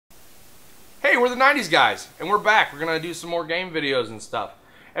we're the 90s guys, and we're back. We're going to do some more game videos and stuff.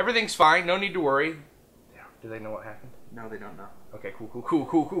 Everything's fine. No need to worry. Do they know what happened? No, they don't know. Okay,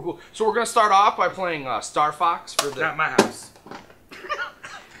 cool. So we're going to start off by playing Starfox for the... Not my house.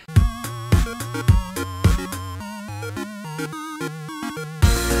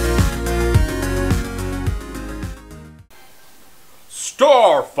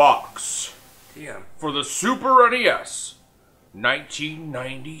 Starfox. Yeah. For the Super NES.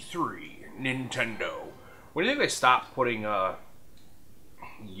 1993. Nintendo. When do you think they stopped putting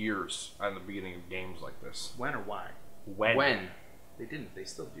years on the beginning of games like this? When or why? When? They didn't. They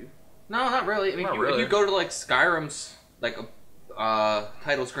still do. No, not really. I mean, if you go to like Skyrim's like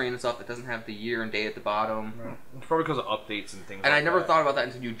title screen and stuff, it doesn't have the year and date at the bottom. No. It's probably because of updates and things. And like I never that. thought about that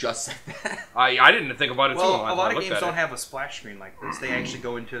until you just said that. I didn't think about it too. Well, Well, a lot of games don't have a splash screen like this. They actually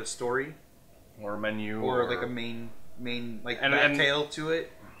go into a story or a menu or like a main like and tail to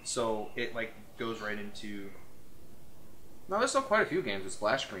it. So it like goes right into. No, there's still quite a few games with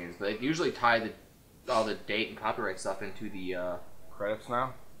splash screens, but they usually tie all the date and copyright stuff into the credits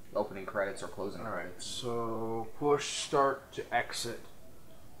now. Opening credits or closing credits. So push start to exit.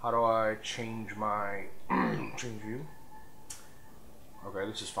 How do I change my change view? Okay,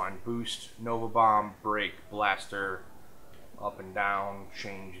 this is fine. Boost, Nova Bomb, Break, Blaster, up and down,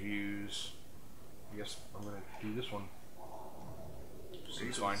 change views. I guess I'm gonna do this one.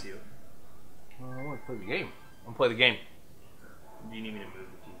 Seems fine. I want to play the game. I'm gonna play the game. Do you need me to move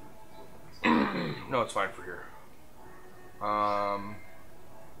the TV? No, it's fine for here. I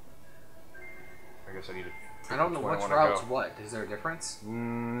guess I need to. I don't know which route's what. Is there a difference?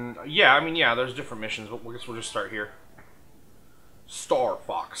 Yeah, I mean, yeah, there's different missions, but I guess we'll just start here.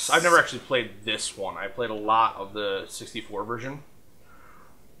 Starfox. I've never actually played this one. I played a lot of the 64 version.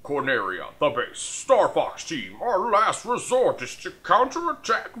 Corneria, the base. Starfox team, our last resort is to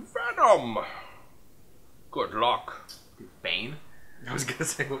counterattack Venom. Good luck. Bane? I was gonna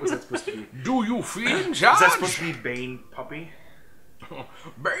say, what was that supposed to be? Do you feel in charge? Is that supposed to be Bane Puppy?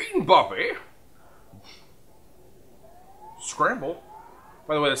 Bane Puppy? Scramble.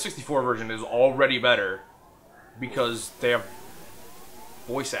 By the way, the 64 version is already better because they have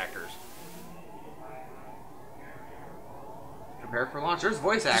voice actors. Prepare for launch. There's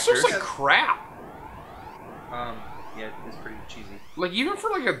voice actors. This looks like crap. Yeah, it's pretty cheesy. Like, even for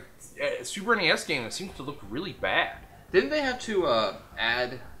like a Super NES game, it seems to look really bad. Didn't they have to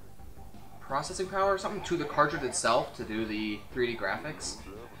add processing power or something to the cartridge itself to do the 3D graphics?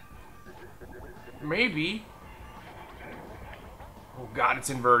 Maybe. Oh god, it's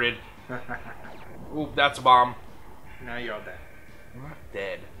inverted. Oh, that's a bomb. Now you're all dead. I'm not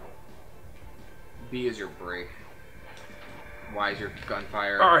dead. B is your brake. Y is your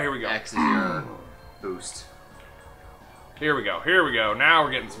gunfire. Alright, here we go. X is your boost. Here we go. Now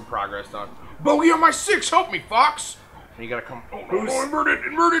we're getting some progress done. Bogey on my 6! Help me, Fox! And you gotta come... Oh, no,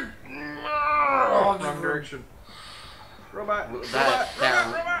 inverted! Oh, wrong direction. Robot!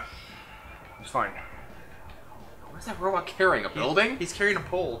 Robot! It's fine. What's that robot carrying? A building? He's carrying a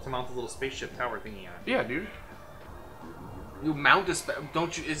pole to mount the little spaceship tower thingy on. Yeah, dude. You mount a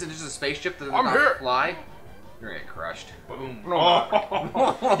don't you? Isn't it just a spaceship that I'm does here. not fly? You're gonna get crushed. Boom. No.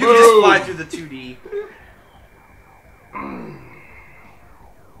 Oh. You just fly through the 2D.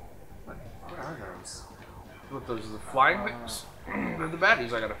 What are those? What, those are the flying things? They're the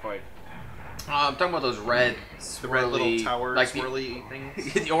baddies I gotta fight. I'm talking about those red, The red little tower like swirly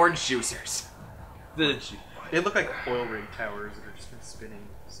things. the orange juicers. They look like oil rig towers that are just spinning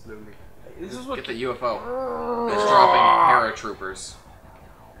slowly. This is what Get the UFO. It's dropping paratroopers.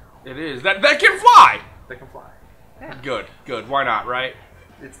 it is. That can fly! They can fly. Yeah. Good. Why not, right?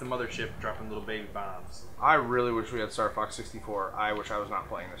 It's the mothership dropping little baby bombs. I really wish we had Star Fox 64. I wish I was not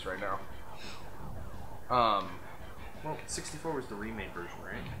playing this right now. Well, 64 was the remade version,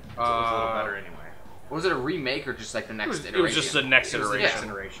 right? So it was a little better anyway. Was it a remake or just like the next iteration? It was just the next It was the iteration. next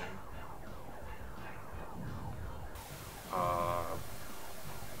iteration.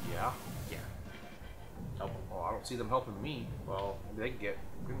 Yeah. Yeah. Help. Well, I don't see them helping me. Well, They can get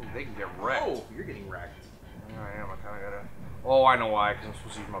wrecked. oh, you're getting wrecked. Yeah, I am. I kind of gotta. Oh, I know why. Because I'm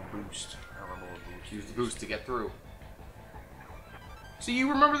supposed to use my boost. I don't remember what boost. Use the boost to get through. See, you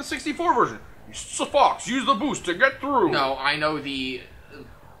remember the 64 version. Fox, use the boost to get through. No, I know the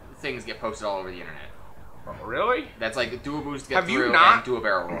things get posted all over the internet. Oh, really? That's like do a boost to get Have through you not? and do a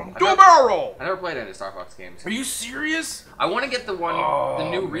barrel roll. Do a barrel roll! I never played any Star Fox games. Are you serious? I want to get the one, Oh, the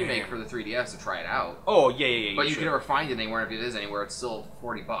new man. remake for the 3DS to try it out. Oh, yeah. But you can never find it anywhere. If it is anywhere, it's still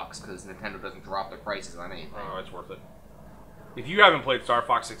 $40 because Nintendo doesn't drop their prices on anything. Oh, it's worth it. If you haven't played Star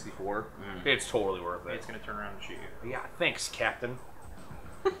Fox 64, it's totally worth it. It's gonna turn around and shoot you. Yeah, thanks, Captain.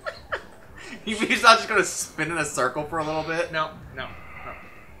 He's not just gonna spin in a circle for a little bit. No.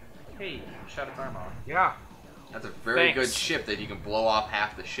 Hey, shut its arm off. Yeah. That's a very good ship that you can blow off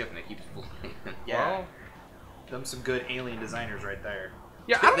half the ship and it keeps flying. Yeah. Well, them some good alien designers right there.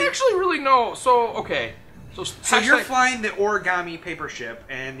 Yeah, I don't actually really know. So, okay. So you're flying the origami paper ship,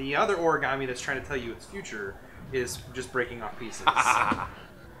 and the other origami that's trying to tell you its future is just breaking off pieces.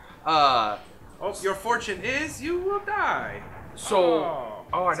 Oh, your fortune is you will die. So,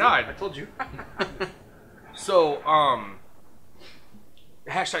 I died. I told you. So,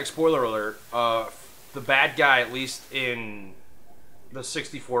 hashtag spoiler alert. The bad guy, at least in the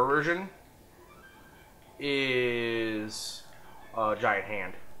 64 version, is a giant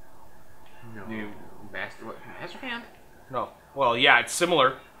hand. No. Master hand? No. Well, yeah, it's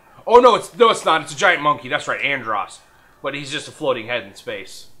similar. Oh no, it's not. It's a giant monkey. That's right, Andros. But he's just a floating head in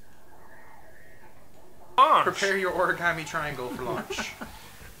space. Launch. Prepare your origami triangle for launch.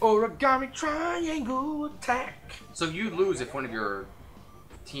 Origami triangle attack. So you lose if one of your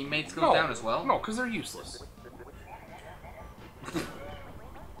teammates goes down as well? No, because they're useless.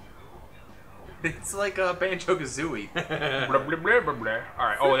 It's like a Banjo-Kazooie. Blah, blah, blah, blah, blah. All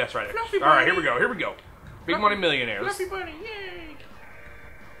right. Oh, that's right. All right, here we go. Here we go. Big money millionaires. Fluffy bunny, yay!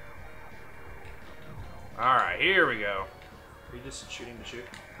 All right, here we go. Are you just shooting the shoot?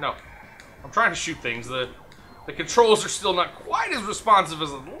 No, I'm trying to shoot things. The controls are still not quite as responsive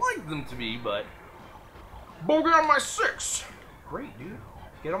as I'd like them to be, but bogey on my 6. Great, dude.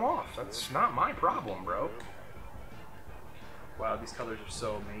 Get them off. That's not my problem, bro. Wow, these colors are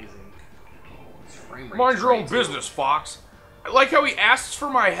so amazing. Mind your own business, Fox. I like how he asks for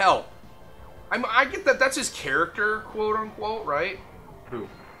my help. I get that that's his character, quote unquote, right? Who?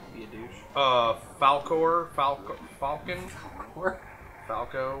 Be a douche. Falcor, Falcon,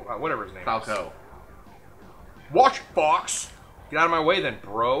 whatever his name is. Falco. Watch it, Fox. Get out of my way, then,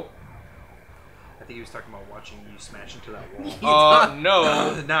 bro. I think he was talking about watching you smash into that wall.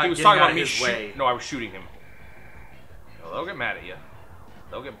 No. Not he was talking about me way. No, I was shooting him. No, they'll get mad at you.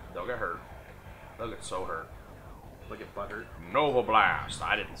 They'll get hurt. They'll get so hurt. They'll get butthurt. Nova Blast.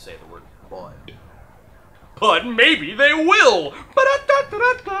 I didn't say the word bud. But maybe they will.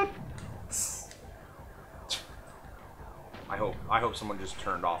 I hope someone just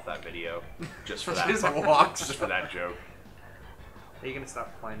turned off that video just for that. Just for that joke. Are you gonna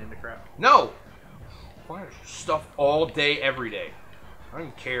stop flying into crap? No. Flying stuff all day, every day. I don't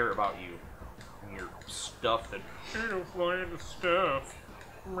even care about you and your stuff that. I don't fly into stuff.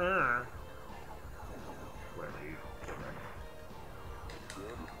 Whatever you.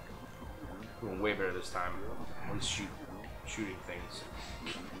 Doing way better this time. At least shooting things.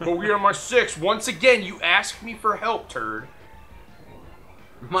 But we're on my 6. Once again, you asked me for help, turd.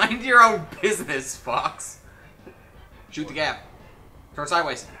 Mind your own business, Fox. Shoot the gap. Turn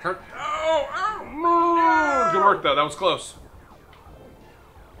sideways. Turn. Oh, no. Good work, though. That was close.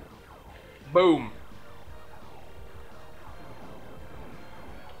 Boom.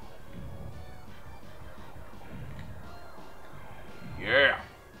 Yeah.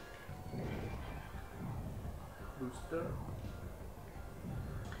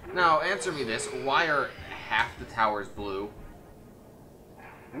 Now, answer me this. Why are half the towers blue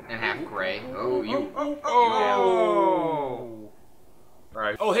and half gray? Oh, you. Oh.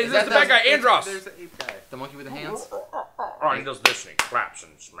 Alright. Oh, hey, there's the bad guy, Andros. There's the ape guy. The monkey with the hands? Oh, he does this and he claps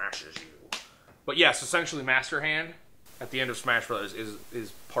and smashes you. But yes, essentially Master Hand at the end of Smash Bros.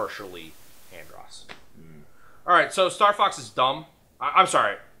 is partially Andros. Alright, so Star Fox is dumb. I'm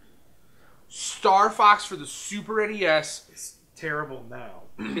sorry. Star Fox for the Super NES is terrible now.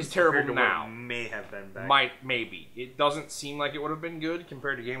 Is terrible now. May have been back. Maybe. It doesn't seem like it would have been good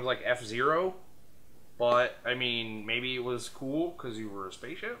compared to games like F-Zero. But, I mean, maybe it was cool because you were a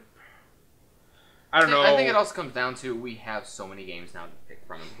spaceship? I don't know. I think it also comes down to we have so many games now to pick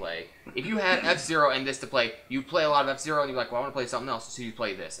from and play. If you had F-Zero and this to play, you play a lot of F-Zero and you're like, well, I want to play something else, so you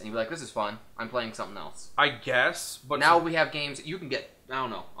play this. And you'd be like, this is fun. I'm playing something else. I guess, but... Now we have games, you can get, I don't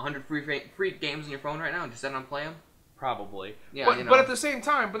know, 100 free games on your phone right now and just sit down and play them. Probably. Yeah, but, you know. But at the same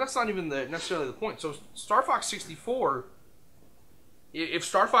time, but that's not even necessarily the point. So Star Fox 64, if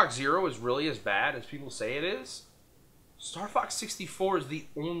Star Fox Zero is really as bad as people say it is, Star Fox 64 is the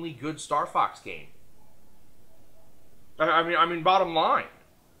only good Star Fox game. I mean, bottom line.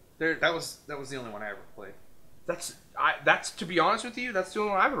 That was the only one I ever played. That's to be honest with you, that's the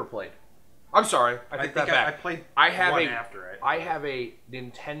only one I've ever played. I'm sorry, I take that back. I played one after it. I have a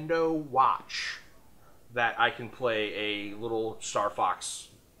Nintendo Watch that I can play a little Star Fox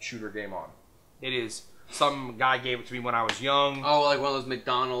shooter game on. It is, some guy gave it to me when I was young. Oh, like one of those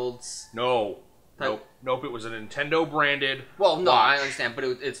McDonald's. No. Nope. It was a Nintendo branded. Well, no, watch. I understand, but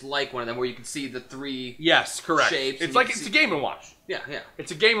it's like one of them where you can see the 3 Yes, correct. shapes. It's like it's a Game & Watch. Yeah.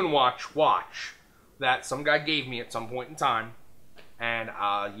 It's a Game & Watch that some guy gave me at some point in time, and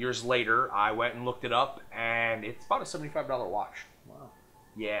years later I went and looked it up, and it's about a $75 watch. Wow.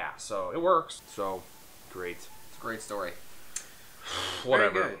 Yeah, so it works. So great. It's a great story.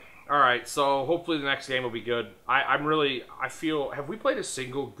 Whatever. Very good. All right, so hopefully the next game will be good. I feel. Have we played a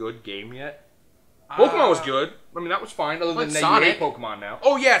single good game yet? Pokemon was good. I mean, that was fine. Other than that, you hate Pokemon now.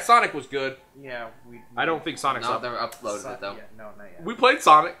 Oh yeah, Sonic was good. Yeah, I don't think Sonic's No, up. they're uploaded it though. Yeah, no, not yet. We played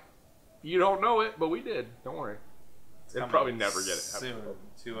Sonic. You don't know it, but we did. Don't worry. It's It'll coming probably never get it. soon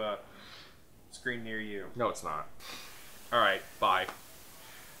to a screen near you. No, it's not. All right, bye.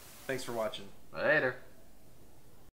 Thanks for watching. Later.